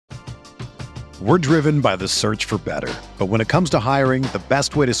We're driven by the search for better. But when it comes to hiring, the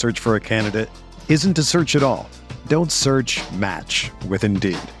best way to search for a candidate isn't to search at all. Don't search, match with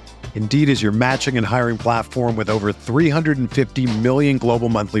Indeed. Indeed is your matching and hiring platform with over 350 million global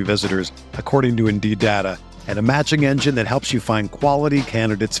monthly visitors, according to Indeed data, and a matching engine that helps you find quality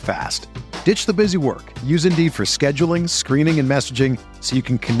candidates fast. Ditch the busy work. Use Indeed for scheduling, screening, and messaging so you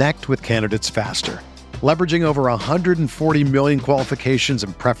can connect with candidates faster. Leveraging over 140 million qualifications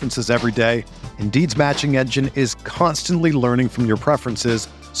and preferences every day, Indeed's matching engine is constantly learning from your preferences,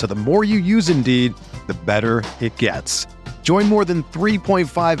 so the more you use Indeed, the better it gets. Join more than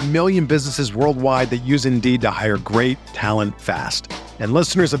 3.5 million businesses worldwide that use Indeed to hire great talent fast. And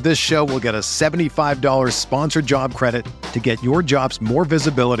listeners of this show will get a $75 sponsored job credit to get your jobs more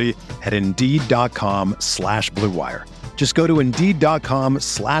visibility at Indeed.com/Blue Wire. Just go to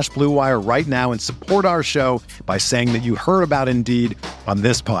Indeed.com/Blue Wire right now and support our show by saying that you heard about Indeed on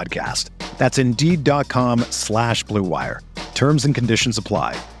this podcast. That's Indeed.com/Blue Wire. Terms and conditions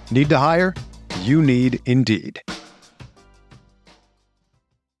apply. Need to hire? You need Indeed. Look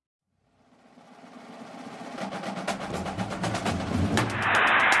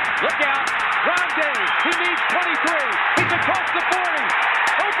out, Rondé, he needs 23. He's across the 40.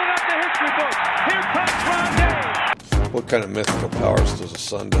 Open up the history book. Here comes Rondé. What kind of mythical powers does a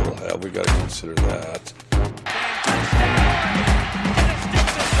Sun Devil have? We got to consider that.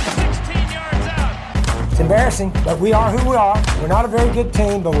 It's embarrassing, but we are who we are. We're not a very good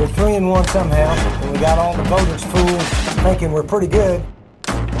team, but we're 3-1 somehow. And we got all the voters fooled thinking we're pretty good.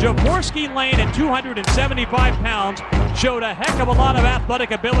 Jaworski Lane at 275 pounds showed a heck of a lot of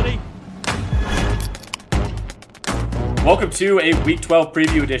athletic ability. Welcome to a Week 12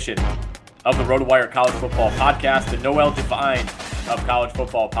 preview edition of the RotoWire College Football Podcast, the Noel Devine of college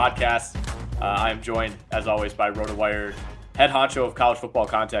football podcasts. I am joined, as always, by RotoWire head honcho of college football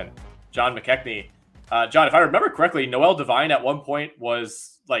content, John McKechnie. John, if I remember correctly, Noel Devine at one point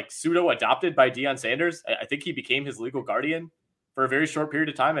was like pseudo-adopted by Deion Sanders. I think he became his legal guardian for a very short period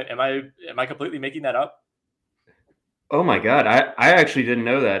of time. Am I completely making that up? Oh my God, I actually didn't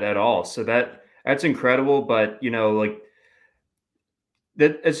know that at all. So that's incredible. But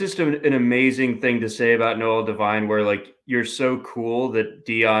it's just an amazing thing to say about Noel Devine, where like you're so cool that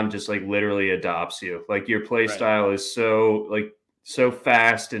Deion just like literally adopts you. Like your play style is so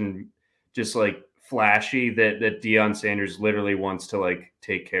fast and just like flashy that Deion Sanders literally wants to like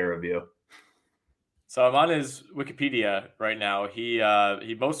take care of you. So I'm on his Wikipedia right now. He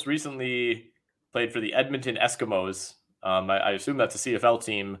most recently played for the Edmonton Eskimos. I assume that's a CFL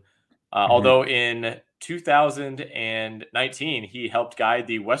team. Although in 2019, he helped guide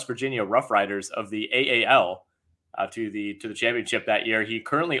the West Virginia Rough Riders of the AAL to the championship that year. He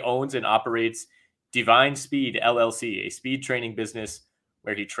currently owns and operates Divine Speed LLC, a speed training business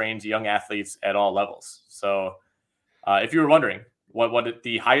where he trains young athletes at all levels. So if you were wondering what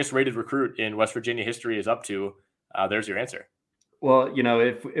the highest rated recruit in West Virginia history is up to, there's your answer. Well,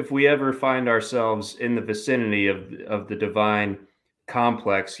 if we ever find ourselves in the vicinity of the Divine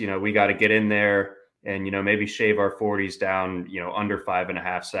complex, we got to get in there and, maybe shave our 40s down, under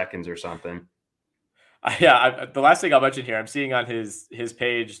 5.5 seconds or something. The last thing I'll mention here, I'm seeing on his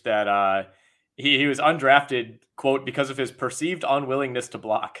page that he was undrafted, quote, because of his perceived unwillingness to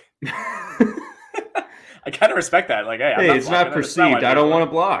block. I kind of respect that. Like, hey, it's not perceived. I don't want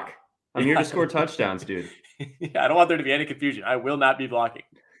to block. I'm here to score touchdowns, dude. I don't want there to be any confusion. I will not be blocking.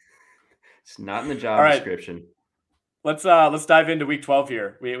 It's not in the job description. Let's dive into Week 12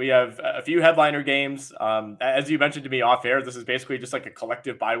 here. We have a few headliner games. As you mentioned to me off air, this is basically just like a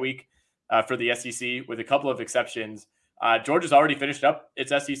collective bye week for the SEC, with a couple of exceptions. Georgia's already finished up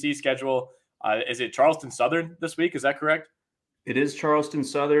its SEC schedule. Is it Charleston Southern this week? Is that correct? It is Charleston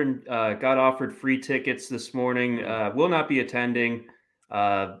Southern. Got offered free tickets this morning. Will not be attending,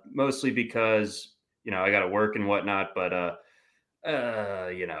 mostly because, I got to work and whatnot. But,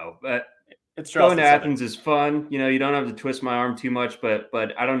 it's going to Athens is fun. You don't have to twist my arm too much, but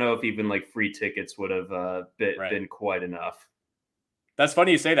I don't know if even like free tickets would have been quite enough. That's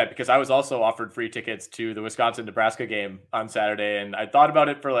funny you say that, because I was also offered free tickets to the Wisconsin-Nebraska game on Saturday, and I thought about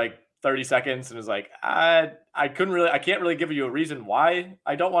it for like 30 seconds and was like, I can't really give you a reason why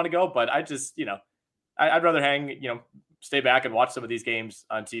I don't want to go, but I just, I'd rather stay back and watch some of these games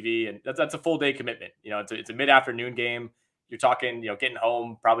on TV. And that's a full day commitment. It's a mid-afternoon game. You're talking, getting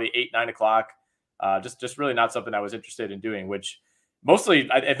home probably 8-9 o'clock. Just really not something I was interested in doing, which mostly,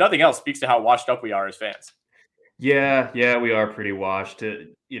 if nothing else, speaks to how washed up we are as fans. Yeah, we are pretty washed. A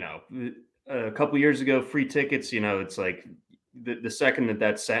couple years ago, free tickets, it's like the second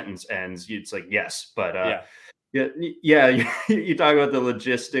that sentence ends, it's like, yes. But Yeah. You talk about the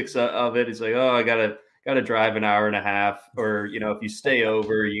logistics of it. It's like, oh, I gotta drive an hour and a half, or if you stay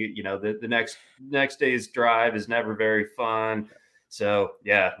over, the next day's drive is never very fun. So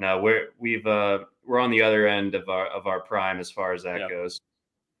yeah, no, we're on the other end of our prime as far as that goes.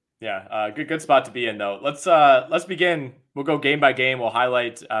 Yeah, good spot to be in though. Let's begin. We'll go game by game. We'll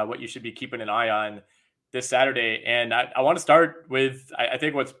highlight what you should be keeping an eye on this Saturday, and I want to start with I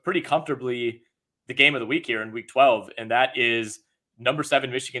think what's pretty comfortably the game of the week here in Week 12, and that is number 7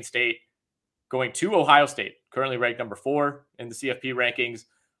 Michigan State going to Ohio State, currently ranked number 4 in the CFP rankings.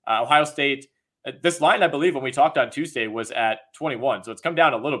 Ohio State, this line, I believe, when we talked on Tuesday, was at 21, so it's come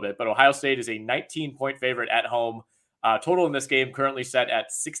down a little bit, but Ohio State is a 19-point favorite at home. Total in this game currently set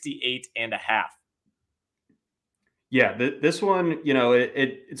at 68.5. Yeah, this one,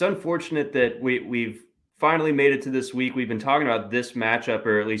 it's unfortunate that we've finally made it to this week. We've been talking about this matchup,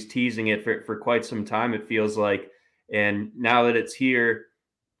 or at least teasing it for quite some time, it feels like. And now that it's here,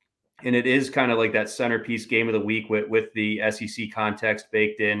 and it is kind of like that centerpiece game of the week with the SEC context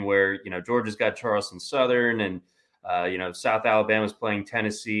baked in, where, Georgia's got Charleston Southern, and, South Alabama's playing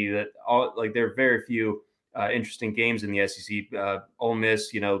Tennessee. That all, like, there are very few interesting games in the SEC. Ole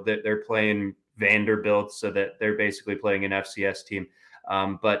Miss, they're playing Vanderbilt, so that they're basically playing an FCS team.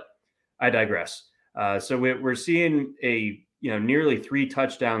 But I digress. So we're seeing a nearly 3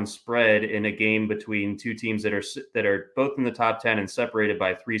 touchdown spread in a game between two teams that are both in the top 10 and separated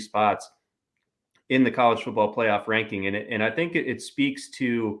by 3 spots in the college football playoff ranking. And I think it speaks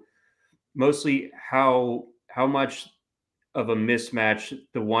to mostly how much of a mismatch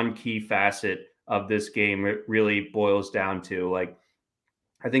the one key facet of this game really boils down to. Like,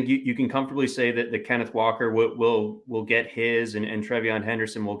 I think you can comfortably say that Kenneth Walker will get his, and Trevion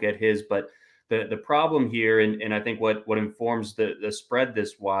Henderson will get his, but the problem here, and I think what informs the spread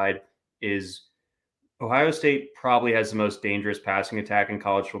this wide, is Ohio State probably has the most dangerous passing attack in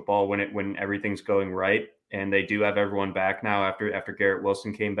college football when everything's going right, and they do have everyone back now after Garrett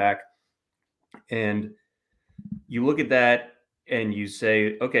Wilson came back. And you look at that and you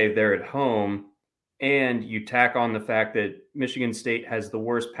say, okay, they're at home, and you tack on the fact that Michigan State has the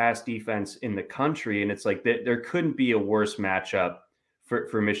worst pass defense in the country, and it's like there couldn't be a worse matchup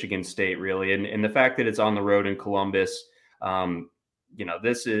for Michigan State, really. And the fact that it's on the road in Columbus,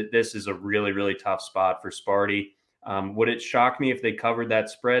 this is a really, really tough spot for Sparty. Would it shock me if they covered that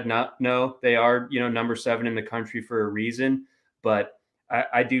spread? No, they are, number 7 in the country for a reason. But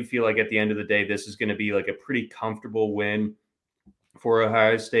I do feel like at the end of the day, this is going to be like a pretty comfortable win for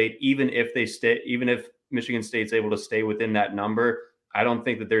Ohio State. Even if Michigan State's able to stay within that number, I don't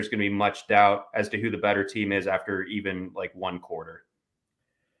think that there's going to be much doubt as to who the better team is after even like one quarter.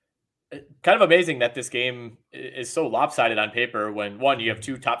 Kind of amazing that this game is so lopsided on paper when, one, you have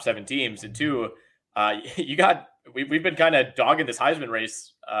 2 top 7 teams, and 2, we've been kind of dogging this Heisman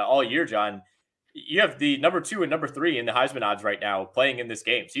race all year, John. You have the number 2 and number 3 in the Heisman odds right now playing in this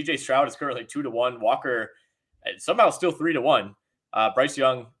game. CJ Stroud is currently 2-1. Walker somehow still 3-1. Bryce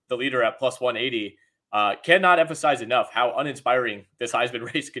Young, the leader, at plus 180. Cannot emphasize enough how uninspiring this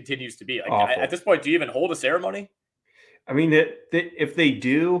Heisman race continues to be. Like, at this point, do you even hold a ceremony? I mean, if they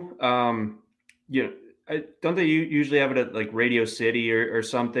do, don't they usually have it at like Radio City or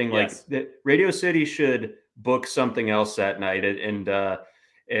something? Yes. Like Radio City should book something else that night, and the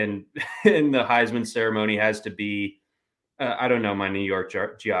Heisman ceremony has to be. I don't know my New York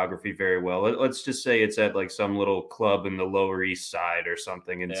geography very well. Let's just say it's at like some little club in the Lower East Side or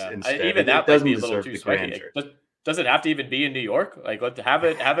something. Instead, even that doesn't might be a little too sweaty. Does it have to even be in New York? Like, let's have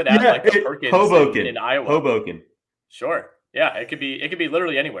it at like the Perkins Hoboken in Iowa. Hoboken. Sure. Yeah, it could be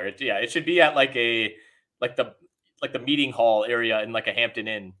literally anywhere. It should be at like the meeting hall area in like a Hampton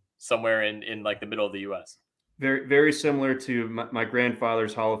Inn somewhere in like the middle of the US. Very, very similar to my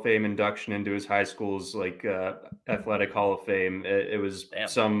grandfather's Hall of Fame induction into his high school's like athletic Hall of Fame. It was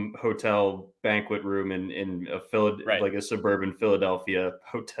some hotel banquet room in like a suburban Philadelphia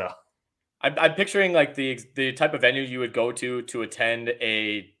hotel. I'm picturing like the type of venue you would go to attend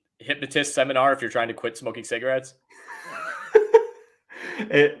a hypnotist seminar if you're trying to quit smoking cigarettes.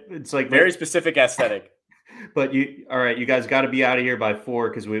 It's like very specific aesthetic. But all right, you guys got to be out of here by 4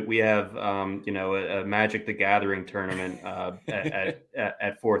 because we have a Magic the Gathering tournament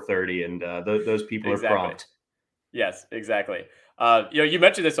at 4:30, and those people are prompt. Yes, exactly. You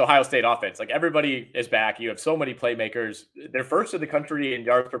mentioned this Ohio State offense. Like, everybody is back. You have so many playmakers. They're first in the country in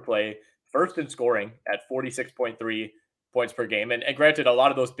yards per play, first in scoring at 46.3 points per game. And granted, a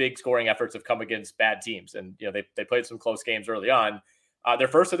lot of those big scoring efforts have come against bad teams, and they played some close games early on. They're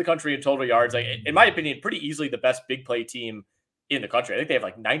first in the country in total yards. Like, in my opinion, pretty easily the best big play team in the country. I think they have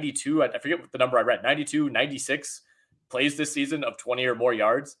like 92. I forget what the number I read, 92, 96 plays this season of 20 or more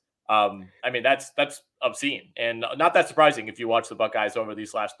yards. I mean, that's obscene and not that surprising if you watch the Buckeyes over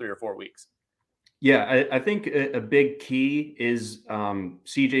these last 3 or 4 weeks. Yeah, I think a big key is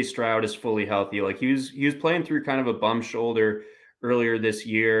CJ Stroud is fully healthy. Like he was playing through kind of a bum shoulder earlier this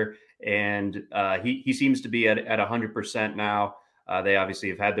year, and he seems to be at 100% now. They obviously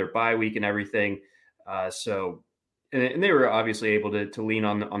have had their bye week and everything, so they were obviously able to lean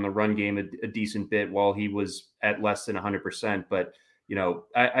on the run game a decent bit while he was at less than 100%. But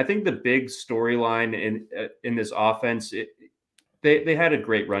I think the big storyline in this offense. They had a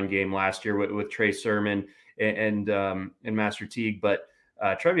great run game last year with Trey Sermon and Master Teague, but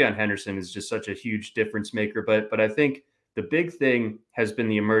Trevion Henderson is just such a huge difference maker. But I think the big thing has been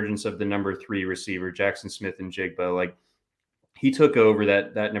the emergence of the number 3 receiver, Jackson Smith-Njigba. Like he took over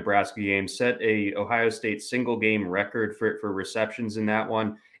that Nebraska game, set a Ohio State single game record for receptions in that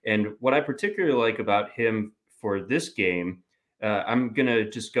one. And what I particularly like about him for this game, I'm gonna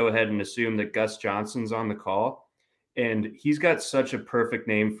just go ahead and assume that Gus Johnson's on the call. And he's got such a perfect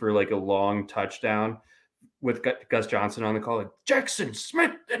name for like a long touchdown with Gus Johnson on the call, like Jackson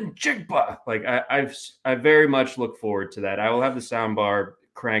Smith-Njigba. Like I very much look forward to that. I will have the sound bar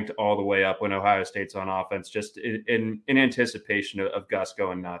cranked all the way up when Ohio State's on offense, just in anticipation of Gus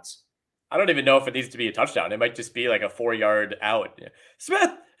going nuts. I don't even know if it needs to be a touchdown. It might just be like a 4-yard out.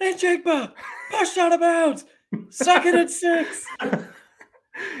 Smith-Njigba pushed out of bounds. 2nd and 6.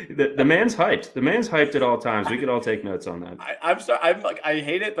 The man's hyped. The man's hyped at all times. We could all take notes on that. I'm sorry. I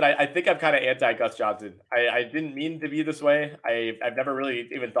hate it, but I think I'm kind of anti Gus Johnson. I didn't mean to be this way. I've never really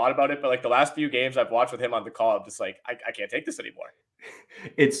even thought about it, but like the last few games I've watched with him on the call, I'm just like, I can't take this anymore.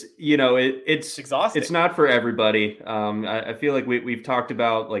 It's it's exhausting. It's not for everybody. I feel like we've talked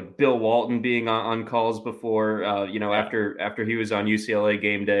about like Bill Walton being on calls before. After he was on UCLA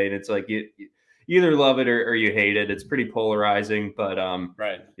game day, and it's like you either love it or you hate it. It's pretty polarizing, but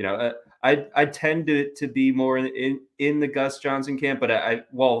right. I tend to be more in the Gus Johnson camp, but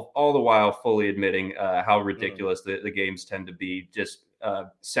all the while fully admitting how ridiculous the games tend to be, just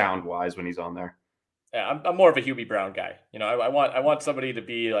sound wise when he's on there. Yeah, I'm more of a Hubie Brown guy. I want somebody to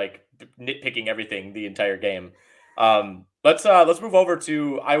be like nitpicking everything the entire game. Let's move over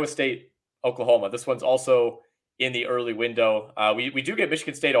to Iowa State, Oklahoma. This one's also in the early window. We do get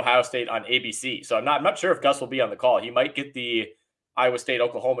Michigan State, Ohio State on ABC. So I'm not sure if Gus will be on the call. He might get the Iowa State,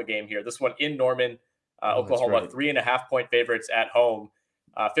 Oklahoma game here. This one in Norman, Oklahoma, right. 3.5-point favorites at home.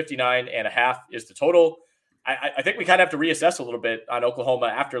 59.5 is the total. I think we kind of have to reassess a little bit on Oklahoma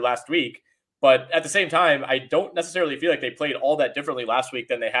after last week. But at the same time, I don't necessarily feel like they played all that differently last week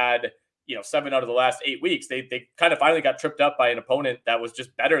than they had, 7 out of the last 8 weeks. They kind of finally got tripped up by an opponent that was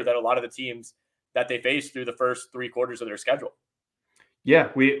just better than a lot of the teams that they faced through the first 3 quarters of their schedule. Yeah,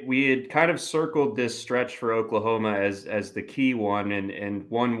 we had kind of circled this stretch for Oklahoma as the key one, and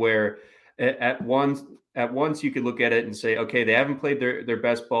one where at once you could look at it and say, okay, they haven't played their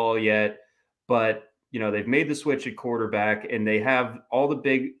best ball yet, but they've made the switch at quarterback, and they have all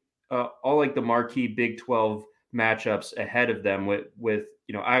the marquee Big 12 matchups ahead of them with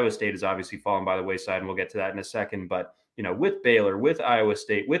Iowa State has obviously fallen by the wayside, and we'll get to that in a second, but with Baylor, with Iowa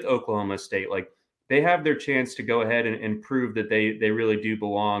State, with Oklahoma State, like they have their chance to go ahead and prove that they really do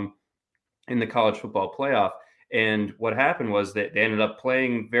belong in the college football playoff. And what happened was that they ended up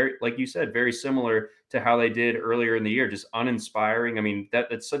playing very, like you said, very similar to how they did earlier in the year, just uninspiring. I mean,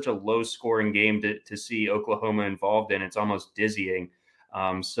 that's such a low scoring game to see Oklahoma involved in. It's almost dizzying.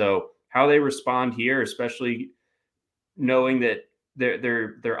 So how they respond here, especially knowing that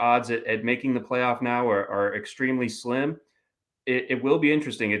their odds at making the playoff now are extremely slim, it will be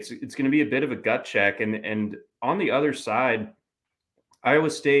interesting. It's going to be a bit of a gut check. And on the other side, Iowa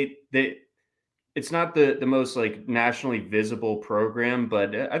State, it's not the most like nationally visible program,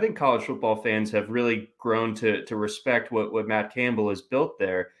 but I think college football fans have really grown to respect what Matt Campbell has built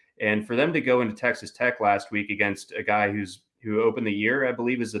there. And for them to go into Texas Tech last week against a guy who opened the year, I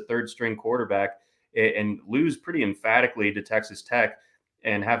believe, is the 3rd string quarterback, and lose pretty emphatically to Texas Tech,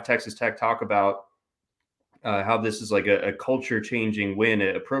 and have Texas Tech talk about how this is like a culture-changing win,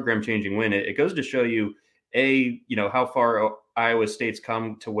 a program-changing win. It goes to show you, how far Iowa State's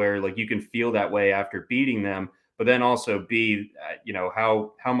come to where like you can feel that way after beating them, but then also B,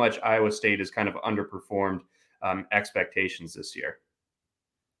 how much Iowa State has kind of underperformed expectations this year.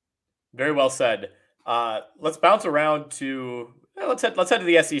 Very well said. Let's bounce around to let's head to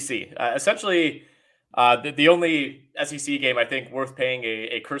the SEC. Essentially, the only SEC game I think worth paying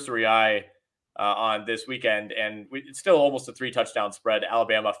a cursory eye on this weekend, and it's still almost a 3-touchdown spread.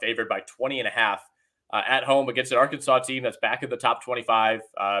 Alabama favored by 20.5 at home against an Arkansas team that's back in the top 25.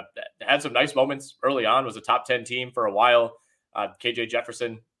 Had some nice moments early on, was a top 10 team for a while. KJ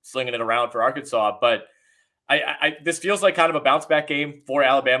Jefferson slinging it around for Arkansas. But this feels like kind of a bounce back game for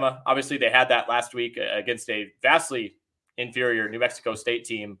Alabama. Obviously, they had that last week against a vastly inferior New Mexico State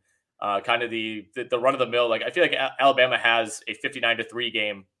team. Kind of the run of the mill. Like, I feel like Alabama has a 59-3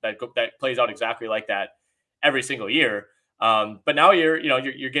 game that plays out exactly like that every single year. But now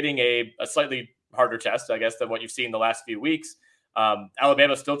you're getting a slightly harder test, I guess, than what you've seen the last few weeks.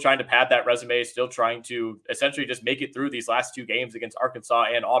 Alabama's still trying to pad that resume, still trying to essentially just make it through these last two games against Arkansas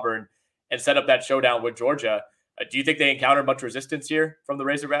and Auburn and set up that showdown with Georgia. Do you think they encountered much resistance here from the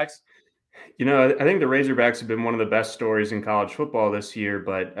Razorbacks? I think the Razorbacks have been one of the best stories in college football this year,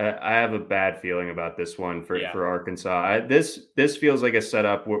 but I have a bad feeling about this one for Arkansas. This feels like a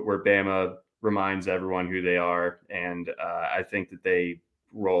setup where Bama reminds everyone who they are, and I think that they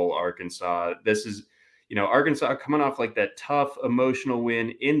roll Arkansas. This is, Arkansas coming off like that tough emotional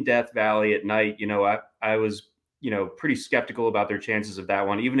win in Death Valley at night. I was, pretty skeptical about their chances of that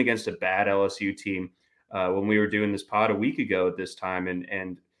one, even against a bad LSU team when we were doing this pod a week ago at this time.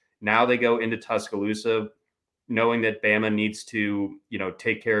 And now they go into Tuscaloosa knowing that Bama needs to,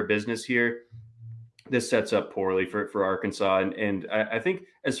 take care of business here. This sets up poorly for Arkansas. And I think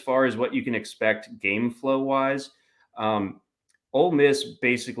as far as what you can expect game flow wise, Ole Miss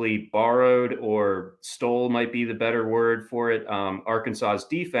basically borrowed or stole, might be the better word for it, Arkansas's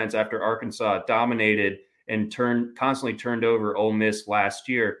defense after Arkansas dominated and constantly turned over Ole Miss last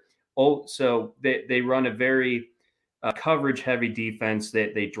year. So they run a very coverage heavy defense.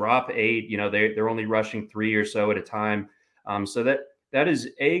 They drop 8. They're only rushing 3 or so at a time. So that is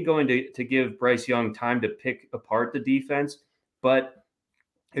going to give Bryce Young time to pick apart the defense. But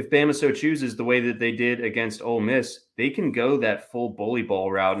if Bama so chooses, the way that they did against Ole Miss, they can go that full bully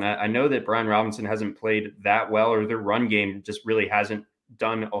ball route. And I know that Brian Robinson hasn't played that well, or their run game just really hasn't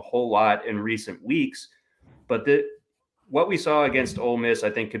done a whole lot in recent weeks. But what we saw against Ole Miss, I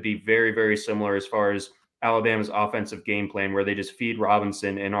think, could be very, very similar as far as Alabama's offensive game plan, where they just feed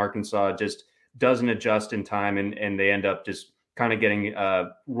Robinson and Arkansas just doesn't adjust in time, and they end up just kind of getting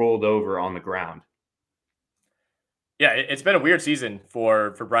rolled over on the ground. Yeah, it's been a weird season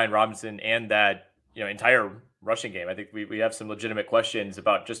for Brian Robinson and that entire rushing game. I think we have some legitimate questions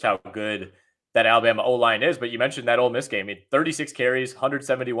about just how good that Alabama O-line is. But you mentioned that Ole Miss game. 36 carries,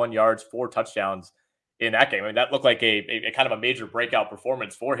 171 yards, 4 touchdowns in that game. I mean, that looked like a kind of a major breakout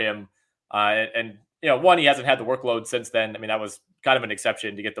performance for him. And one, he hasn't had the workload since then. I mean, that was kind of an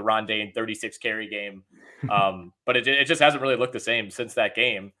exception to get the Ron Dayne 36 carry game. But it just hasn't really looked the same since that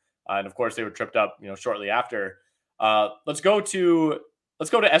game. And of course, they were tripped up, shortly after. Let's go to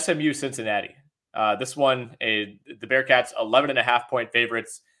SMU Cincinnati. This one, the Bearcats 11.5 point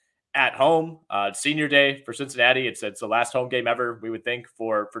favorites at home. Senior day for Cincinnati. It's the last home game ever, we would think,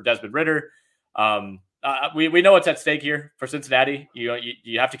 for Desmond Ridder. We know what's at stake here for Cincinnati.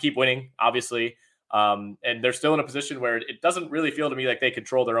 You have to keep winning, obviously. And they're still in a position where it doesn't really feel to me like they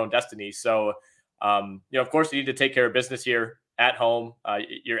control their own destiny. So, of course, you need to take care of business here at home.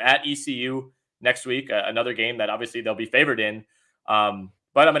 You're at ECU next week, another game that obviously they'll be favored in.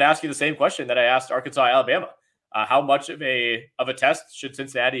 But I'm going to ask you the same question that I asked Arkansas, Alabama. How much of a test should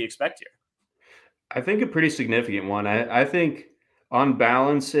Cincinnati expect here? I think a pretty significant one. I think on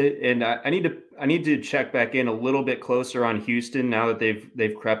balance, and I need to check back in a little bit closer on Houston now that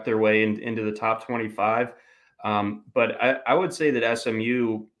they've crept their way into the top 25. But I would say that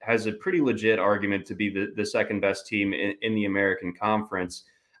SMU has a pretty legit argument to be the second best team in the American Conference.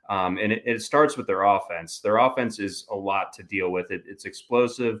 And it starts with their offense. Their offense is a lot to deal with. It's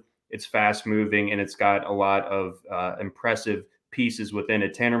explosive, it's fast moving, and it's got a lot of impressive pieces within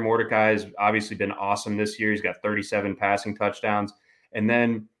it. Tanner Mordecai has obviously been awesome this year. He's got 37 passing touchdowns. And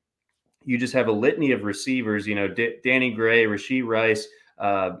then you just have a litany of receivers, Danny Gray, Rashee Rice,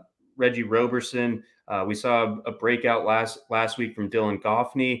 Reggie Roberson. We saw a breakout last week from Dylan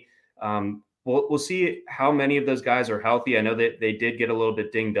Goffney. We'll see how many of those guys are healthy. I know that they did get a little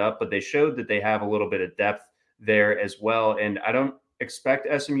bit dinged up, but they showed that they have a little bit of depth there as well. And I don't expect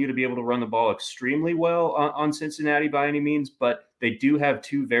SMU to be able to run the ball extremely well on Cincinnati by any means, but they do have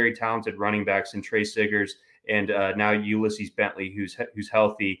 2 very talented running backs in Trey Siggers and now Ulysses Bentley, who's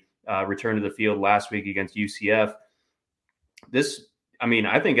healthy, returned to the field last week against UCF.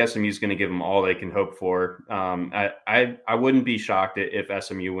 I think SMU is going to give them all they can hope for. I wouldn't be shocked if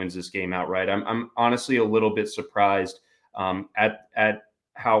SMU wins this game outright. I'm honestly a little bit surprised at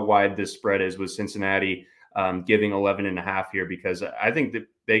how wide this spread is with Cincinnati giving 11.5 here, because I think that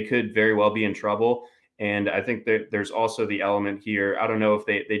they could very well be in trouble. And I think that there's also the element here. I don't know if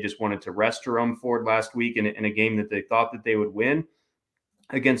they just wanted to rest Jerome Ford last week in a game that they thought that they would win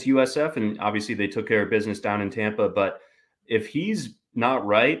against USF. And obviously they took care of business down in Tampa. But if he's not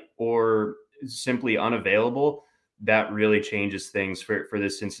right or simply unavailable, that really changes things for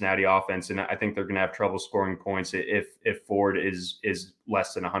this Cincinnati offense. And I think they're going to have trouble scoring points if Ford is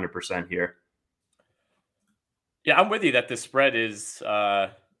less than 100% here. Yeah, I'm with you that the spread is,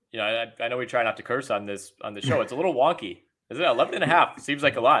 I know we try not to curse on the show. It's a little wonky. Isn't it? 11.5 seems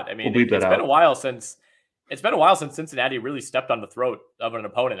like a lot. I mean, it's been a while since Cincinnati really stepped on the throat of an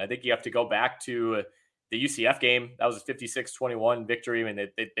opponent. I think you have to go back to the UCF game. That was a 56-21 victory. I mean,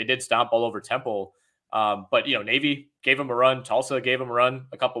 they did stomp all over Temple. But, Navy gave them a run. Tulsa gave them a run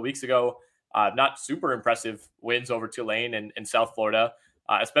a couple weeks ago. Not super impressive wins over Tulane and South Florida,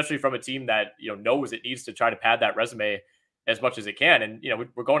 especially from a team that, knows it needs to try to pad that resume as much as it can. And,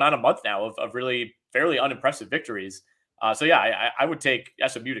 we're going on a month now of really fairly unimpressive victories. I would take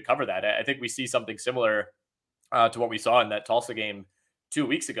SMU to cover that. I think we see something similar to what we saw in that Tulsa game 2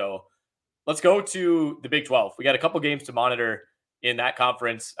 weeks ago. Let's go to the Big 12. We got a couple games to monitor in that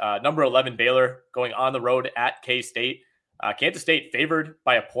conference. Number 11, Baylor, going on the road at K-State. Kansas State favored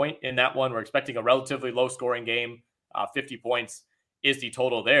by a point in that one. We're expecting a relatively low-scoring game. 50 points is the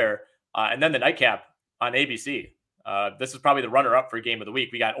total there. And then the nightcap on ABC. This is probably the runner-up for game of the week.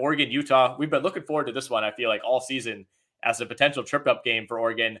 We got Oregon, Utah. We've been looking forward to this one, I feel like, all season as a potential trip-up game for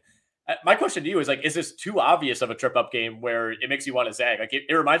Oregon. My question to you is this too obvious of a trip-up game where it makes you want to zag?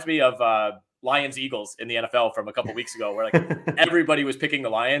 It reminds me of Lions Eagles in the NFL from a couple weeks ago, where everybody was picking the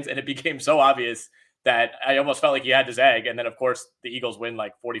Lions, and it became so obvious that I almost felt like you had to zag. And then, of course, the Eagles win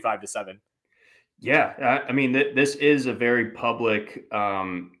 45-7. Yeah, I mean, this is a very public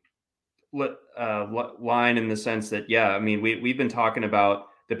line in the sense that, I mean, we've been talking about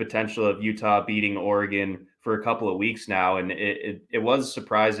the potential of Utah beating Oregon for a couple of weeks now, and it was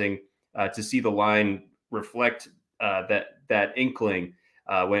surprising to see the line reflect that inkling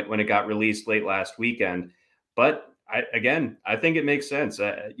when it got released late last weekend. But I think it makes sense.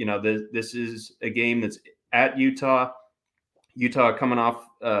 This is a game that's at Utah. Utah coming off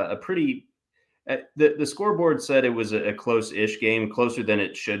a pretty. The scoreboard said it was a close-ish game, closer than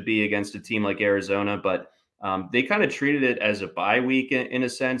it should be against a team like Arizona, but they kind of treated it as a bye week in a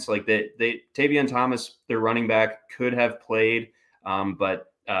sense. Like Tavion Thomas, their running back, could have played, but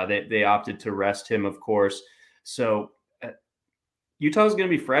they opted to rest him, of course. So Utah's going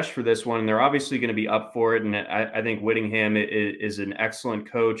to be fresh for this one, and they're obviously going to be up for it. And I think Whittingham is an excellent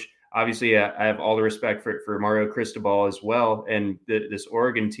coach. Obviously, I have all the respect for Mario Cristobal as well and this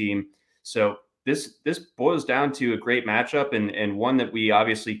Oregon team. So this boils down to a great matchup and one that we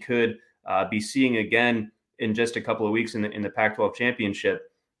obviously could be seeing again in just a couple of weeks in the Pac-12 championship.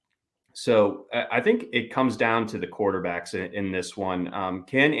 So I think it comes down to the quarterbacks in this one.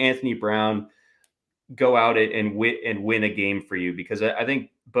 Can Anthony Brown go out and win a game for you? Because I think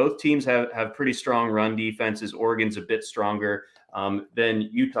both teams have pretty strong run defenses. Oregon's a bit stronger than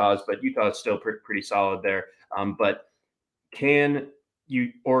Utah's, but Utah's still pretty solid there. But can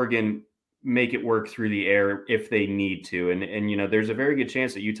Oregon make it work through the air if they need to? And there's a very good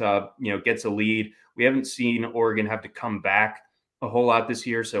chance that Utah, gets a lead. We haven't seen Oregon have to come back a whole lot this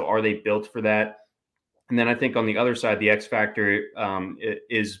year. So are they built for that? And then I think on the other side, the X factor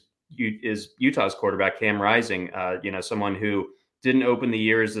is Utah's quarterback, Cam Rising, someone who didn't open the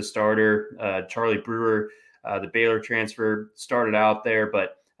year as the starter. Charlie Brewer, the Baylor transfer, started out there,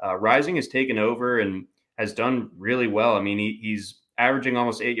 but Rising has taken over and has done really well. I mean, he's averaging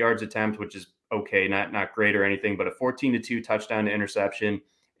almost 8 yards attempt, which is okay, not great or anything, but a 14-2 touchdown to interception.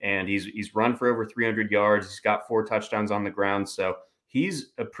 And he's run for over 300 yards. He's got 4 touchdowns on the ground. So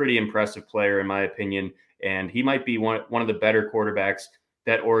he's a pretty impressive player, in my opinion. And he might be one of the better quarterbacks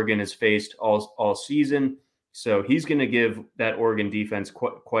that Oregon has faced all season. So he's going to give that Oregon defense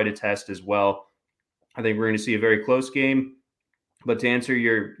quite a test as well. I think we're going to see a very close game. But to answer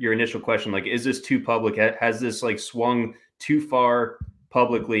your initial question, is this too public? Has this swung too far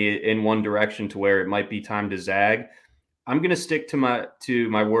publicly in one direction to where it might be time to zag? I'm going to stick to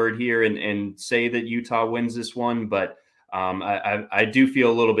my word here and say that Utah wins this one, but I do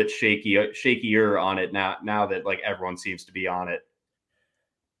feel a little bit shakier on it now that everyone seems to be on it.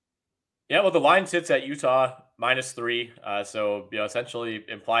 Yeah, well, the line sits at Utah -3, so essentially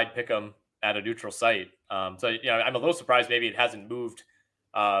implied pick 'em at a neutral site. I'm a little surprised maybe it hasn't moved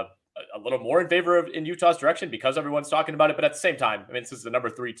a little more in favor in Utah's direction because everyone's talking about it. But at the same time, I mean, this is the number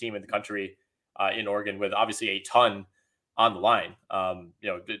 3 team in the country in Oregon with obviously a ton on the line. I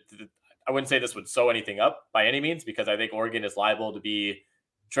wouldn't say this would sew anything up by any means because I think Oregon is liable to be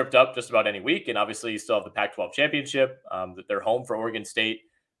tripped up just about any week. And obviously you still have the Pac-12 championship, that they're home for Oregon State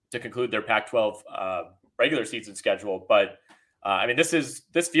to conclude their Pac-12 regular season schedule. But I mean,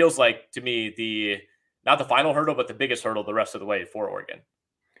 this feels like to me not the final hurdle, but the biggest hurdle the rest of the way for Oregon.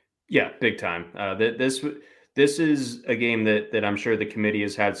 Yeah, big time. This is a game that I'm sure the committee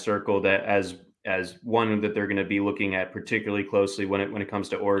has had circled as one that they're going to be looking at particularly closely when it comes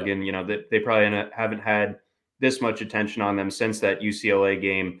to Oregon. Yeah. You know, that they probably haven't had this much attention on them since that UCLA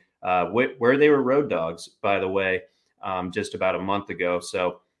game, where they were road dogs, by the way, just about a month ago.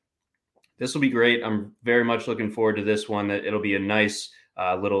 So this will be great. I'm very much looking forward to this one. That it'll be a nice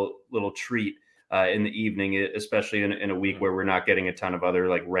little treat in the evening, especially in a week where we're not getting a ton of other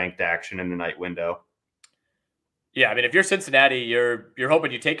like ranked action in the night window. Yeah, I mean, if you're Cincinnati, you're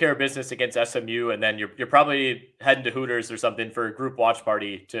hoping you take care of business against SMU, and then you're probably heading to Hooters or something for a group watch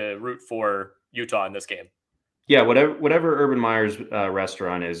party to root for Utah in this game. Yeah, whatever Urban Meyer's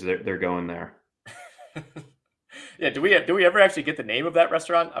restaurant is, they're going there. Yeah, do we ever actually get the name of that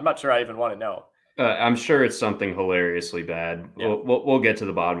restaurant? I'm not sure I even want to know. I'm sure it's something hilariously bad. Yeah. We'll get to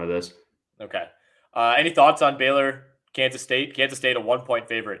the bottom of this. Okay. Any thoughts on Baylor, Kansas State? Kansas State, a 1-point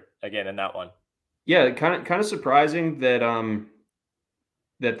favorite again in that one. Yeah, kind of surprising that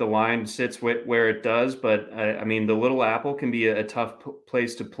that the line sits where it does, but I mean the Little Apple can be a tough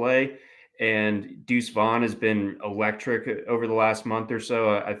place to play, and Deuce Vaughn has been electric over the last month or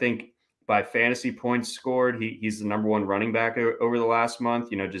so. I think by fantasy points scored, he's the number one running back over the last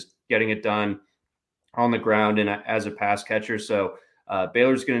month. You know, just getting it done on the ground and as a pass catcher. So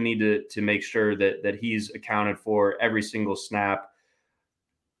Baylor's going to need to make sure that he's accounted for every single snap.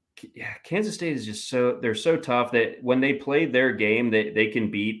 Yeah, Kansas State is just they're so tough that when they play their game, they can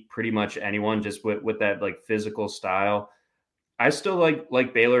beat pretty much anyone just with that like physical style. I still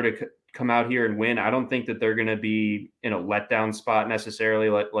like Baylor to come out here and win. I don't think that they're going to be in a letdown spot necessarily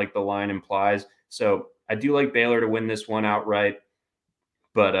like the line implies. So I do like Baylor to win this one outright,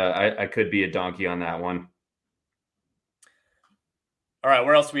 but I could be a donkey on that one. All right,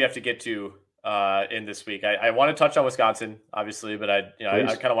 where else do we have to get to in this week? I want to touch on Wisconsin, obviously, but I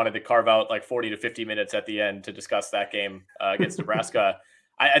kind of wanted to carve out like 40 to 50 minutes at the end to discuss that game against Nebraska.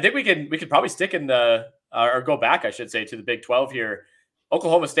 I think we could probably stick in or go back, I should say, to the Big 12 here.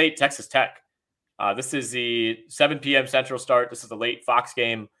 Oklahoma State, Texas Tech. This is the 7 p.m. Central start. This is the late Fox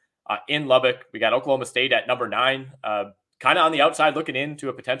game in Lubbock. We got Oklahoma State at number 9, kind of on the outside looking into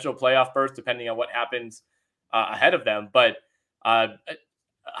a potential playoff berth, depending on what happens ahead of them. But how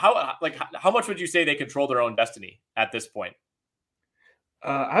much would you say they control their own destiny at this point?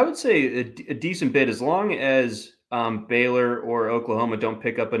 I would say a decent bit, as long as Baylor or Oklahoma don't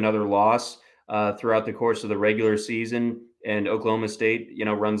pick up another loss throughout the course of the regular season, and Oklahoma State,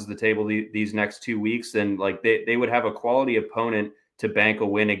 runs the table these next 2 weeks, then like they would have a quality opponent to bank a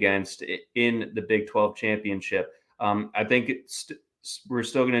win against in the Big 12 championship. I think we're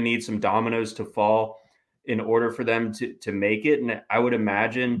still going to need some dominoes to fall in order for them to make it. And I would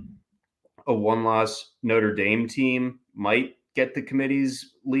imagine a 1-loss Notre Dame team might get the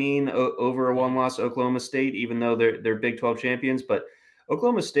committee's lean over a 1-loss Oklahoma State, even though they're Big 12 champions. But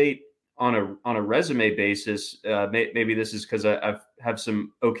Oklahoma State on a resume basis, maybe this is because I have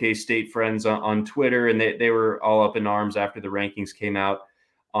some OK State friends on Twitter, and they were all up in arms after the rankings came out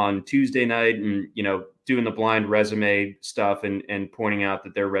on Tuesday night, and doing the blind resume stuff and pointing out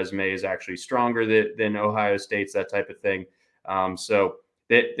that their resume is actually stronger than Ohio State's, that type of thing. So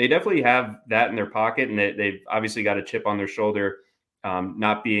they definitely have that in their pocket, and they've obviously got a chip on their shoulder,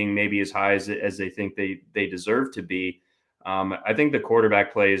 not being maybe as high as they think they deserve to be. I think the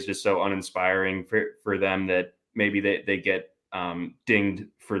quarterback play is just so uninspiring for them that maybe they get dinged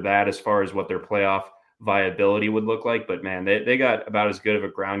for that as far as what their playoff viability would look like. But man, they got about as good of a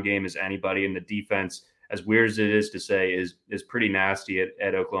ground game as anybody, and the defense, as weird as it is to say, is pretty nasty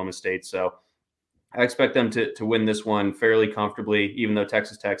at Oklahoma State. So I expect them to win this one fairly comfortably, even though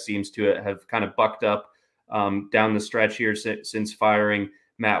Texas Tech seems to have kind of bucked up down the stretch here since firing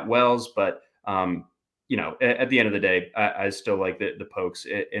Matt Wells. But at the end of the day, I still like the Pokes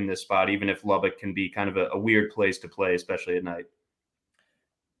in this spot, even if Lubbock can be kind of a weird place to play, especially at night.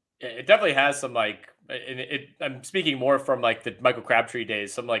 It definitely has some I'm speaking more from like the Michael Crabtree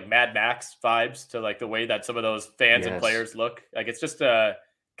days, some like Mad Max vibes to like the way that some of those fans and players look. Like it's just kind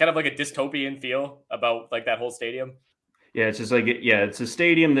of like a dystopian feel about like that whole stadium. Yeah, it's just like it's a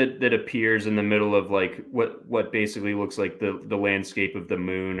stadium that appears in the middle of like what basically looks like the landscape of the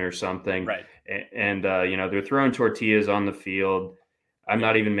moon or something. Right. And they're throwing tortillas on the field. I'm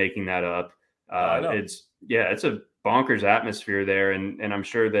not even making that up. It's a bonkers atmosphere there, and I'm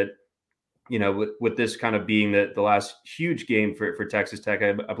sure that with this kind of being the last huge game for Texas Tech,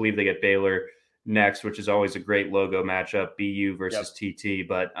 I believe they get Baylor next, which is always a great logo matchup, BU versus TT.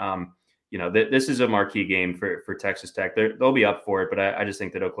 But, this is a marquee game for Texas Tech. They'll be up for it, but I just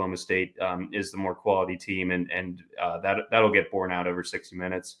think that Oklahoma State is the more quality team, and that'll get borne out over 60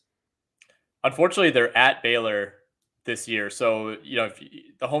 minutes. Unfortunately, they're at Baylor this year. So,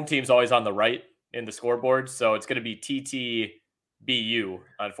 the home team's always on the right in the scoreboard. So it's going to be TT BU,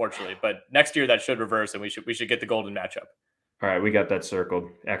 unfortunately. But next year that should reverse, and we should get the golden matchup. All right, we got that circled.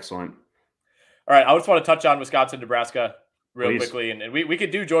 Excellent. All right, I just want to touch on Wisconsin, Nebraska real quickly, and we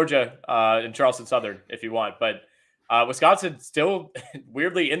could do Georgia and Charleston Southern if you want, but Wisconsin still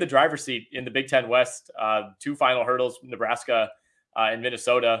weirdly in the driver's seat in the Big Ten West. 2 final hurdles, Nebraska and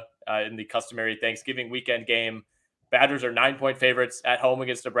Minnesota in the customary Thanksgiving weekend game. Badgers are 9-point favorites at home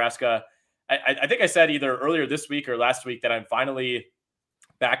against Nebraska. I think I said either earlier this week or last week that I'm finally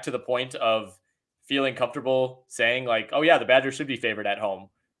back to the point of feeling comfortable saying like, oh yeah, the Badgers should be favored at home,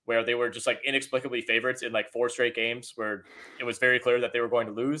 where they were just like inexplicably favorites in like 4 straight games where it was very clear that they were going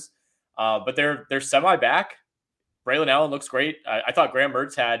to lose. But they're semi back. Braylon Allen looks great. I thought Graham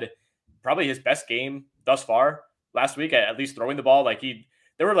Mertz had probably his best game thus far last week, at least throwing the ball.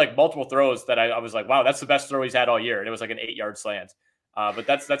 There were like multiple throws that I was like, wow, that's the best throw he's had all year. And it was like an 8-yard slant. But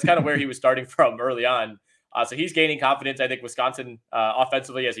that's kind of where he was starting from early on. So he's gaining confidence. I think Wisconsin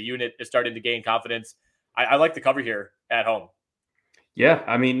offensively as a unit is starting to gain confidence. I like the cover here at home. Yeah,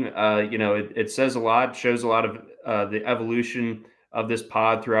 I mean, it says a lot, shows a lot of the evolution of this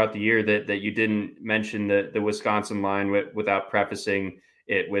pod throughout the year that you didn't mention the Wisconsin line without prefacing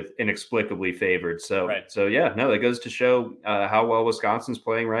it with inexplicably favored. So, right. So yeah, no, that goes to show how well Wisconsin's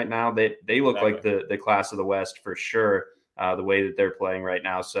playing right now. They look exactly like the class of the West for sure, the way that they're playing right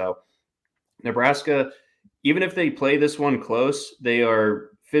now. So Nebraska, even if they play this one close, they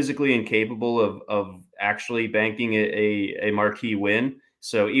are physically incapable of actually banking a marquee win.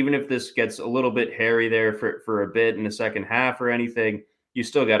 So even if this gets a little bit hairy there for a bit in the second half or anything, you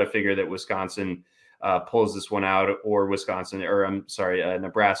still got to figure that Wisconsin pulls this one out, or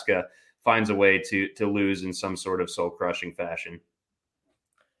Nebraska finds a way to lose in some sort of soul-crushing fashion.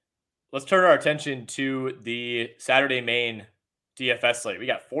 Let's turn our attention to the Saturday main DFS slate. We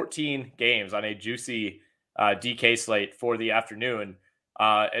got 14 games on a juicy DK slate for the afternoon.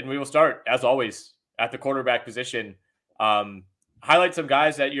 And we will start, as always, at the quarterback position. Highlight some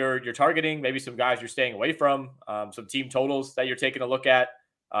guys that you're targeting, maybe some guys you're staying away from, some team totals that you're taking a look at.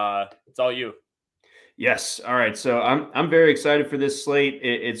 It's all you. Yes. All right. So I'm very excited for this slate.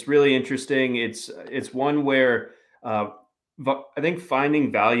 It's really interesting. It's one where I think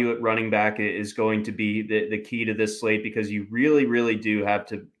finding value at running back is going to be the key to this slate, because you really, really do have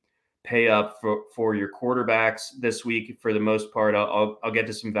to pay up for your quarterbacks this week for the most part. I'll get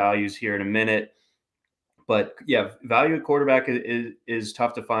to some values here in a minute. But yeah, value at quarterback is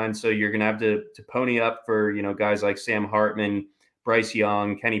tough to find. So you're going to have to pony up for, guys like Sam Hartman, Bryce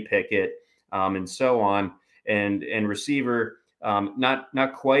Young, Kenny Pickett, and so on. And receiver,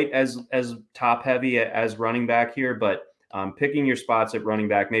 not quite as top heavy as running back here, but picking your spots at running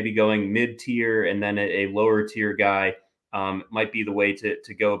back, maybe going mid-tier and then a lower tier guy might be the way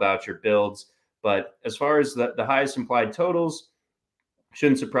to go about your builds. But as far as the highest implied totals,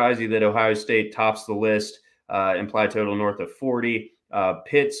 shouldn't surprise you that Ohio State tops the list, implied total north of 40.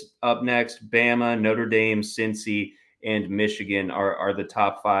 Pitt's up next. Bama, Notre Dame, Cincy, and Michigan are the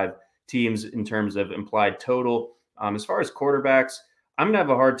top 5 teams in terms of implied total. As far as quarterbacks, I'm going to have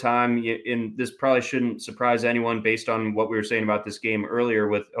a hard time, and this probably shouldn't surprise anyone based on what we were saying about this game earlier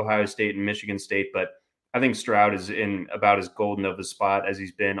with Ohio State and Michigan State, but I think Stroud is in about as golden of a spot as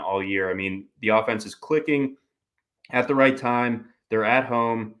he's been all year. I mean, the offense is clicking at the right time. They're at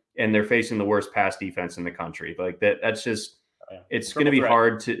home, and they're facing the worst pass defense in the country. Like that's just, it's going to be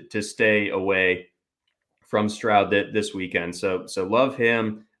hard to stay away from Stroud this weekend. So love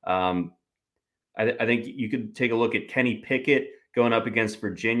him. I think you could take a look at Kenny Pickett going up against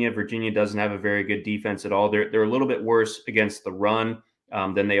Virginia. Virginia doesn't have a very good defense at all. They're a little bit worse against the run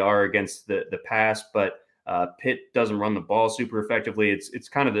than they are against the pass, but Pitt doesn't run the ball super effectively. It's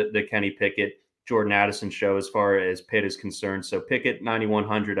kind of the Kenny Pickett, Jordan Addison show as far as Pitt is concerned. So Pickett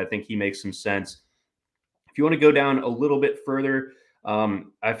 9,100, I think he makes some sense. If you want to go down a little bit further,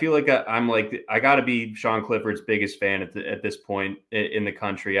 I feel like I got to be Sean Clifford's biggest fan at this point in the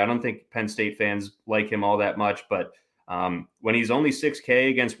country. I don't think Penn State fans like him all that much, but when he's only 6K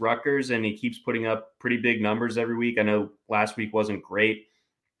against Rutgers and he keeps putting up pretty big numbers every week, I know last week wasn't great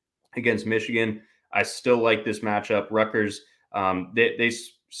against Michigan. I still like this matchup. Rutgers, they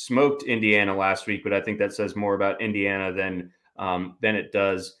smoked Indiana last week, but I think that says more about Indiana than it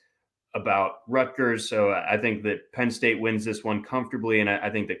does about Rutgers. So I think that Penn State wins this one comfortably. And I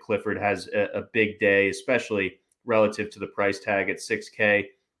think that Clifford has a big day, especially relative to the price tag at $6K.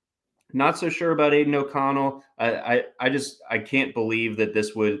 Not so sure about Aiden O'Connell. I can't believe that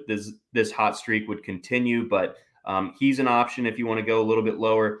this hot streak would continue, but he's an option if you want to go a little bit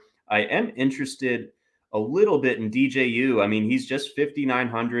lower. I am interested a little bit in DJU. I mean, he's just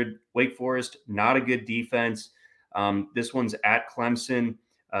 5,900. Wake Forest, not a good defense. This one's at Clemson.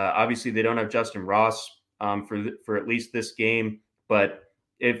 Obviously, they don't have Justin Ross for at least this game. But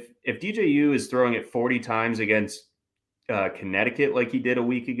if DJU is throwing it 40 times against Connecticut like he did a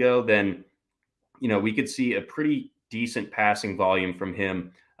week ago, then we could see a pretty decent passing volume from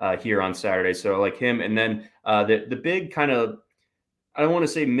him here on Saturday. So I like him. And then the big kind of, I don't want to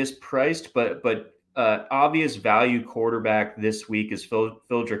say mispriced, but obvious value quarterback this week is Phil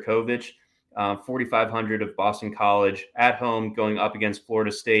Dracovic, 4,500 of Boston College at home going up against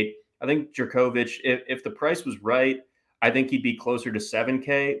Florida State. I think Dracovic, if the price was right, I think he'd be closer to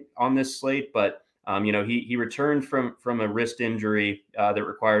 7K on this slate. But he returned from a wrist injury that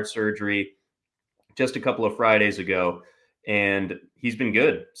required surgery just a couple of Fridays ago, and he's been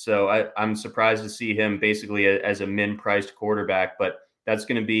good. So I'm surprised to see him basically as a min-priced quarterback, but that's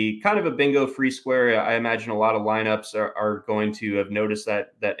going to be kind of a bingo free square. I imagine a lot of lineups are going to have noticed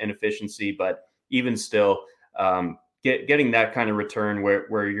that inefficiency, but even still, getting that kind of return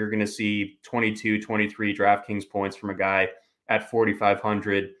where you're going to see 22, 23 DraftKings points from a guy at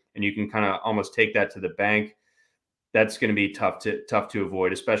 4,500, and you can kind of almost take that to the bank. That's going to be tough to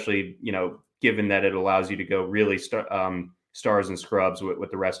avoid, especially, given that it allows you to go really stars and scrubs with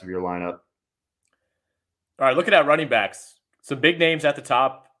the rest of your lineup. All right, looking at running backs, some big names at the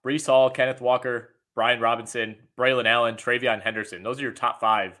top: Breece Hall, Kenneth Walker, Brian Robinson, Braylon Allen, Travion Henderson. Those are your top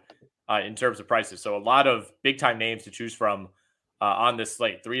five in terms of prices. So a lot of big time names to choose from on this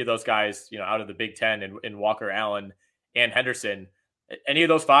slate. Three of those guys, out of the Big Ten, in Walker, Allen, and Henderson. Any of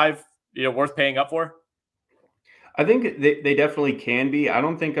those five, worth paying up for? I think they definitely can be. I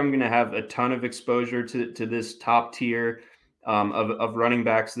don't think I'm going to have a ton of exposure to this top tier of running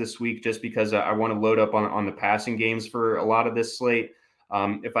backs this week, just because I want to load up on the passing games for a lot of this slate.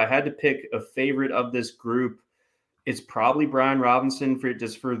 If I had to pick a favorite of this group, it's probably Brian Robinson for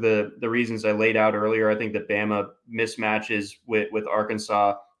the reasons I laid out earlier. I think that Bama mismatches with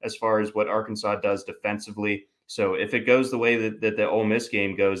Arkansas as far as what Arkansas does defensively. So if it goes the way that the Ole Miss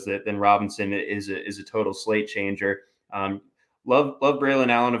game goes, then Robinson is a total slate changer. Love Braylon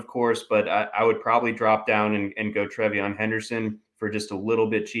Allen, of course, but I would probably drop down and go Travion Henderson for just a little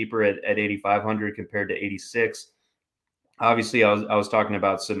bit cheaper at 8,500 compared to 86. Obviously, I was talking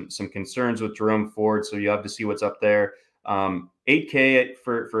about some concerns with Jerome Ford, so you have to see what's up there. 8K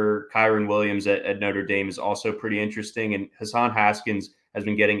for Kyron Williams at Notre Dame is also pretty interesting, and Hassan Haskins has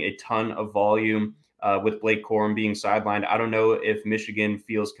been getting a ton of volume with Blake Corum being sidelined. I don't know if Michigan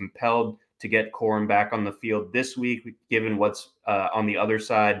feels compelled to get Corum back on the field this week, given what's on the other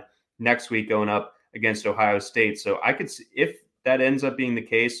side next week going up against Ohio State. So I could see, if that ends up being the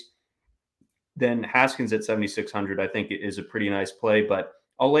case, then Haskins at 7,600, I think is a pretty nice play. But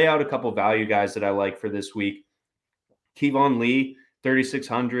I'll lay out a couple value guys that I like for this week. Kevon Lee,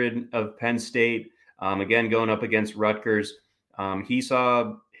 3,600 of Penn State. Again, going up against Rutgers. He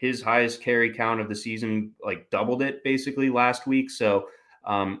saw his highest carry count of the season, like doubled it basically last week. So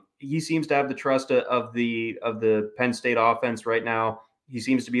he seems to have the trust of the Penn State offense right now. He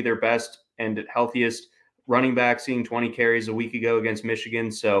seems to be their best and healthiest running back, seeing 20 carries a week ago against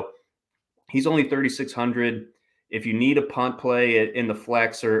Michigan. So he's only 3,600. If you need a punt play in the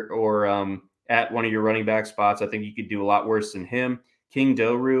flex or at one of your running back spots, I think you could do a lot worse than him. King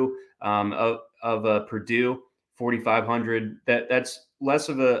Doerue of Purdue, 4,500. That's less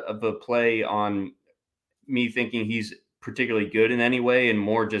of a play on me thinking he's particularly good in any way, and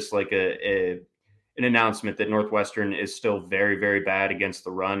more just like an announcement that Northwestern is still very, very bad against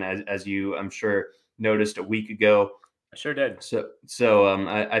the run, as you, I'm sure, noticed a week ago. I sure did. So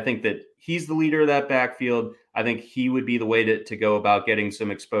I think that he's the leader of that backfield. I think he would be the way to go about getting some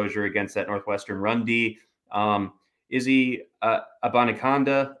exposure against that Northwestern run D. Izzy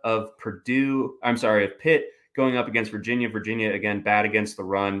Abanikanda of Pitt, going up against Virginia. Virginia, again, bad against the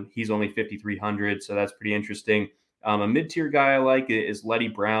run. He's only 5,300, so that's pretty interesting. A mid-tier guy I like is Letty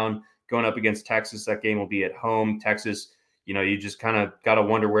Brown, going up against Texas. That game will be at home. Texas, you just kind of got to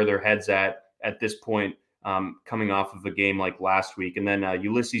wonder where their head's at this point, coming off of a game like last week. And then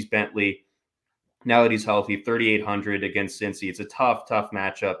Ulysses Bentley, now that he's healthy, 3,800 against Cincy. It's a tough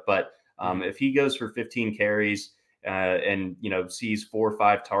matchup, but if he goes for 15 carries and sees 4 or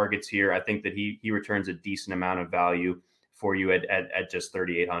 5 targets here, I think that he returns a decent amount of value for you at just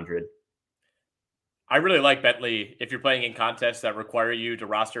 3,800. I really like Bentley if you're playing in contests that require you to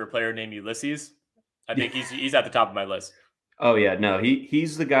roster a player named Ulysses. I think he's at the top of my list. Oh yeah, no,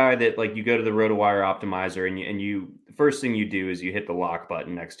 he's the guy that like you go to the RotoWire optimizer and you the first thing you do is you hit the lock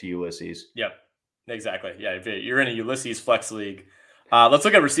button next to Ulysses. Yep, exactly. Yeah, if you're in a Ulysses flex league, let's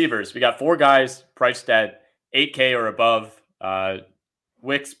look at receivers. We got 4 guys priced at $8K or above.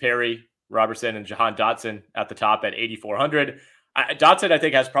 Wicks, Perry, Robertson, and Jahan Dotson at the top at 8,400. Dotson, I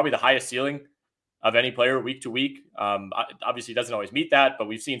think, has probably the highest ceiling of any player week to week. Obviously, doesn't always meet that, but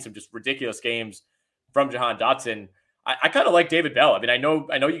we've seen some just ridiculous games from Jahan Dotson. I kind of like David Bell. I mean, I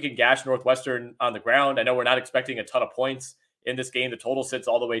know you can gash Northwestern on the ground. I know we're not expecting a ton of points in this game. The total sits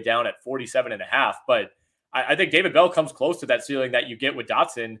all the way down at 47.5, but I think David Bell comes close to that ceiling that you get with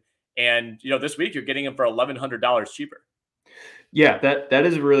Dotson. And, this week you're getting him for $1,100 cheaper. Yeah, that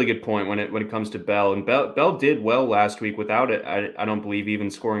is a really good point when it comes to Bell. And Bell did well last week without it. I don't believe even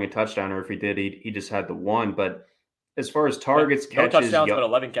scoring a touchdown, or if he did, he just had the one. But as far as targets, no catches, touchdowns, but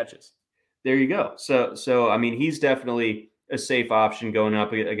 11 catches. There you go. So I mean, he's definitely a safe option going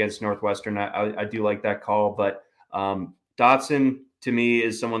up against Northwestern. I do like that call, but Dotson to me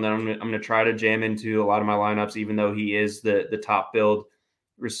is someone that I'm going to try to jam into a lot of my lineups, even though he is the top build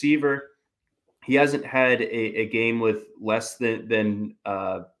receiver. He hasn't had a game with less than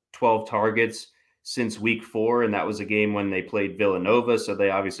 12 targets since week 4, and that was a game when they played Villanova, so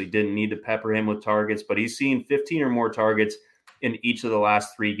they obviously didn't need to pepper him with targets, but he's seen 15 or more targets in each of the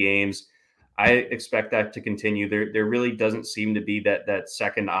last 3 games. I expect that to continue. There really doesn't seem to be that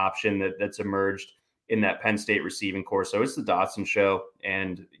second option that's emerged in that Penn State receiving core. So it's the Dotson show,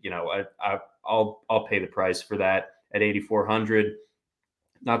 and I'll pay the price for that at 8,400.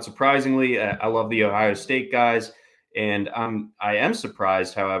 Not surprisingly, I love the Ohio State guys, and I am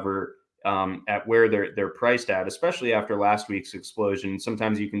surprised, however, at where they're priced at, especially after last week's explosion.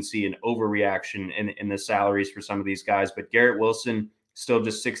 Sometimes you can see an overreaction in the salaries for some of these guys, but Garrett Wilson still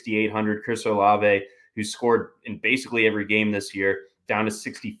just 6,800. Chris Olave, who scored in basically every game this year, down to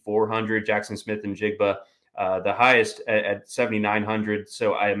 6,400. Jackson Smith and Jigba, the highest at 7,900.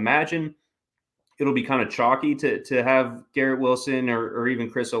 So I imagine it'll be kind of chalky to have Garrett Wilson or even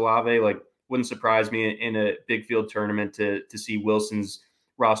Chris Olave. Like, wouldn't surprise me in a big field tournament to see Wilson's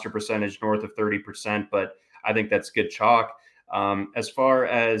roster percentage north of 30%, but I think that's good chalk. As far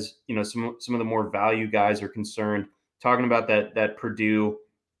as, some of the more value guys are concerned, talking about that Purdue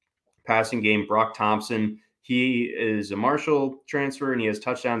passing game, Brock Thompson, he is a Marshall transfer and he has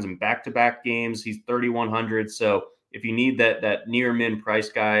touchdowns in back-to-back games. He's 3,100. So if you need that near min price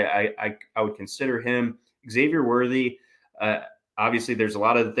guy, I would consider him. Xavier Worthy, obviously there's a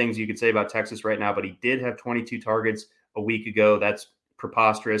lot of things you could say about Texas right now, but he did have 22 targets a week ago. That's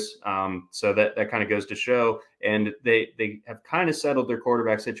preposterous. So that kind of goes to show. And they have kind of settled their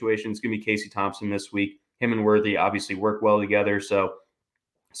quarterback situation. It's going to be Casey Thompson this week. Him and Worthy obviously work well together. So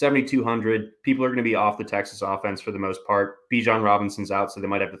 7,200. People are going to be off the Texas offense for the most part. Bijan Robinson's out, so they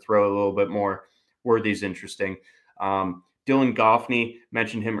might have to throw a little bit more. Worthy's interesting. Dylan Goffney,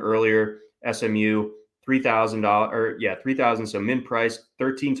 mentioned him earlier. SMU, $3,000. So min price,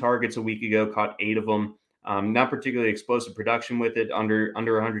 13 targets a week ago, caught 8 of them. Not particularly explosive production with it, under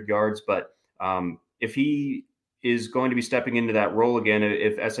 100 yards. But if he is going to be stepping into that role again,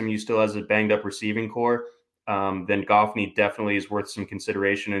 if SMU still has a banged up receiving core, then Goffney definitely is worth some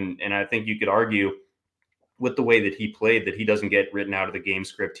consideration. And I think you could argue with the way that he played that he doesn't get written out of the game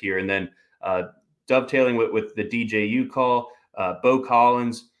script here. And then dovetailing with the DJU call, Bo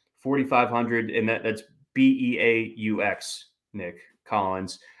Collins, 4,500, and that's Beaux, Nick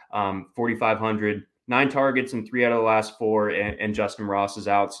Collins, 4,500, 9 targets in 3 out of the last 4, and Justin Ross is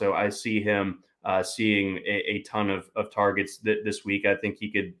out. So I see him seeing a ton of targets this week. I think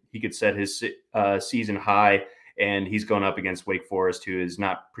he could set his season high, and he's going up against Wake Forest, who is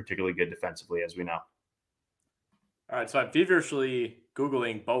not particularly good defensively, as we know. All right, so I'm feverishly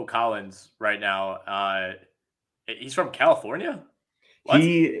Googling Bo Collins right now. He's from California? What?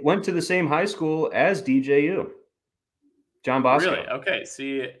 He went to the same high school as DJU. John Bosco. Really? Okay,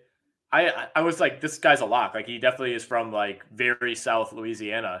 see, I was like, this guy's a lock. Like, he definitely is from, like, very South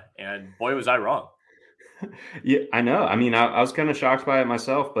Louisiana, and boy, was I wrong. Yeah, I know. I mean, I was kind of shocked by it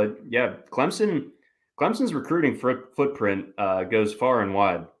myself, but yeah, Clemson's recruiting footprint goes far and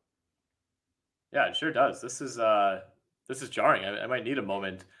wide. Yeah, it sure does. This is jarring. I might need a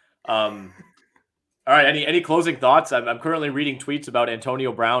moment. All right, any closing thoughts? I'm currently reading tweets about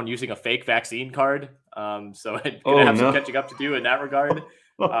Antonio Brown using a fake vaccine card. So I'm gonna have some catching up to do in that regard.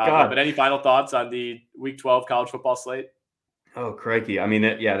 But any final thoughts on the Week 12 college football slate? Oh, crikey! I mean,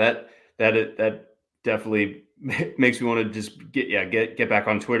 that definitely makes me want to just get back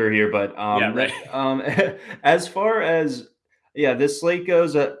on Twitter here. But right. As far as this slate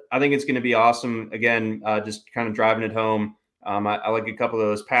goes, I think it's going to be awesome. Again, just kind of driving it home. I like a couple of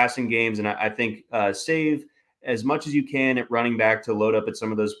those passing games, and I think save as much as you can at running back to load up at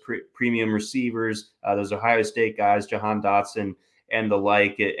some of those premium receivers, those Ohio State guys, Jahan Dotson and the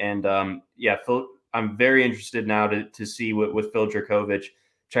like. And Phil, I'm very interested now to see with Phil Dracovic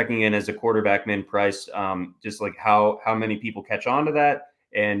checking in as a quarterback min price, just like how many people catch on to that,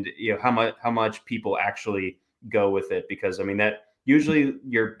 and how much people actually go with it, because I mean that usually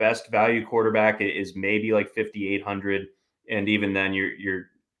your best value quarterback is maybe like 5,800, and even then you're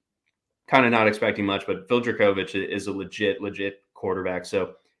kind of not expecting much. But Phil Dracovic is a legit quarterback,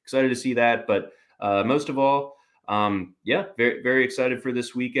 so excited to see that. But most of all, very, very excited for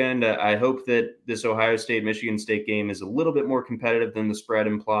this weekend. I hope that this Ohio State Michigan State game is a little bit more competitive than the spread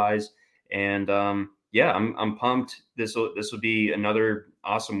implies. And I'm pumped. This will be another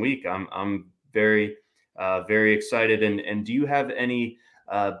awesome week. I'm very very excited. And do you have any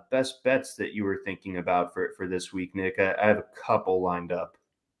best bets that you were thinking about for this week, Nick? I have a couple lined up.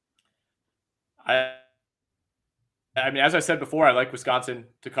 I mean, as I said before, I like Wisconsin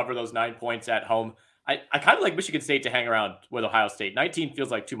to cover those 9 points at home. I kind of like Michigan State to hang around with Ohio State. 19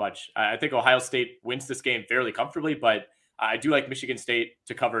 feels like too much. I think Ohio State wins this game fairly comfortably, but I do like Michigan State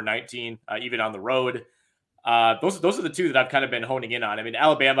to cover 19, even on the road. Those are the two that I've kind of been honing in on. I mean,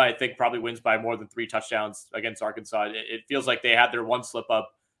 Alabama, I think, probably wins by more than 3 touchdowns against Arkansas. It feels like they had their one slip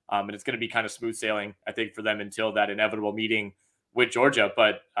up, and it's going to be kind of smooth sailing, I think, for them until that inevitable meeting with Georgia.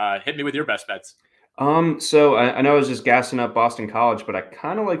 But hit me with your best bets. So I know I was just gassing up Boston College, but I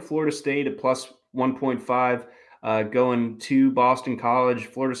kind of like Florida State at plus 1.5, going to Boston College.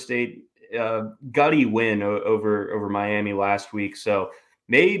 Florida State gutty win over Miami last week, so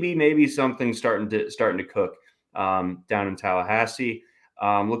maybe something starting to cook down in Tallahassee.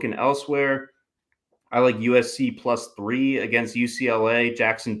 Looking elsewhere, I like USC plus 3 against UCLA.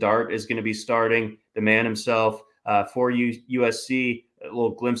 Jackson Dart is going to be starting, the man himself, for USC. A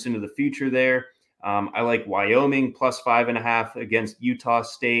little glimpse into the future there. I like Wyoming plus 5.5 against Utah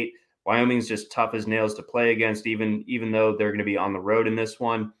State. Wyoming's just tough as nails to play against, even though they're going to be on the road in this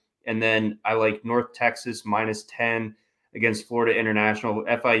one. And then I like North Texas minus 10 against Florida International.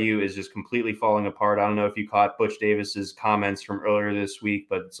 FIU is just completely falling apart. I don't know if you caught Butch Davis's comments from earlier this week,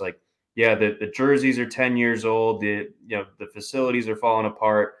 but it's like, the jerseys are 10 years old. The facilities are falling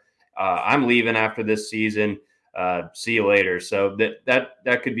apart. I'm leaving after this season. See you later. So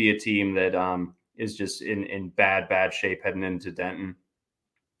that could be a team that is just in bad shape heading into Denton.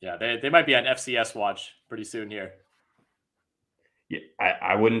 Yeah, they might be on FCS watch pretty soon here. Yeah,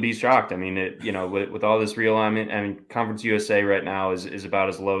 I wouldn't be shocked. I mean, with all this realignment, I mean, Conference USA right now is about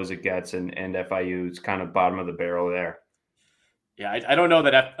as low as it gets, and FIU is kind of bottom of the barrel there. Yeah, I don't know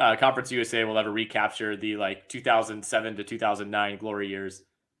that Conference USA will ever recapture the 2007 to 2009 glory years.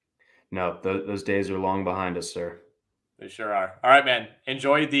 No, those days are long behind us, sir. They sure are. All right, man.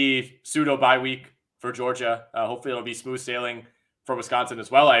 Enjoy the pseudo bye week for Georgia. Hopefully it'll be smooth sailing for Wisconsin as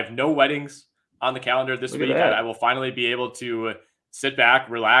well. I have no weddings on the calendar this week. I will finally be able to sit back,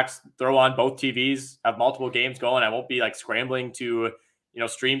 relax, throw on both TVs, have multiple games going. I won't be scrambling to,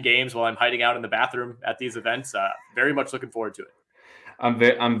 stream games while I'm hiding out in the bathroom at these events. Very much looking forward to it.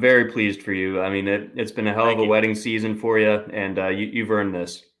 I'm very pleased for you. I mean, it's been a hell of a wedding season for you, and you've earned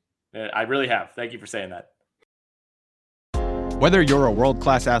this. I really have. Thank you for saying that. Whether you're a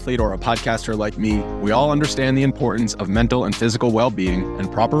world-class athlete or a podcaster like me, we all understand the importance of mental and physical well-being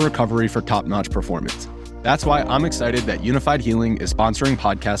and proper recovery for top-notch performance. That's why I'm excited that Unified Healing is sponsoring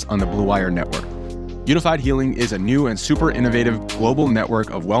podcasts on the Blue Wire Network. Unified Healing is a new and super innovative global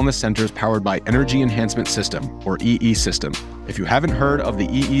network of wellness centers powered by Energy Enhancement System, or EE System. If you haven't heard of the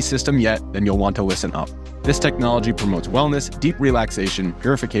EE System yet, then you'll want to listen up. This technology promotes wellness, deep relaxation,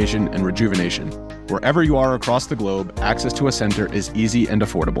 purification, and rejuvenation. Wherever you are across the globe, access to a center is easy and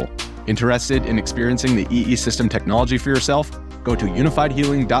affordable. Interested in experiencing the EE System technology for yourself? Go to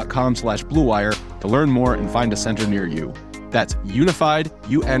unifiedhealing.com/bluewire to learn more and find a center near you. That's unified,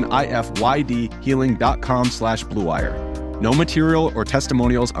 UNIFYD, healing.com/bluewire. No material or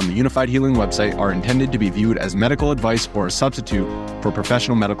testimonials on the Unified Healing website are intended to be viewed as medical advice or a substitute for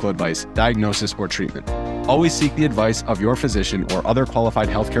professional medical advice, diagnosis, or treatment. Always seek the advice of your physician or other qualified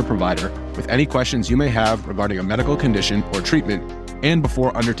healthcare provider with any questions you may have regarding a medical condition or treatment and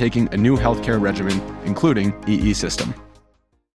before undertaking a new healthcare regimen, including EE System.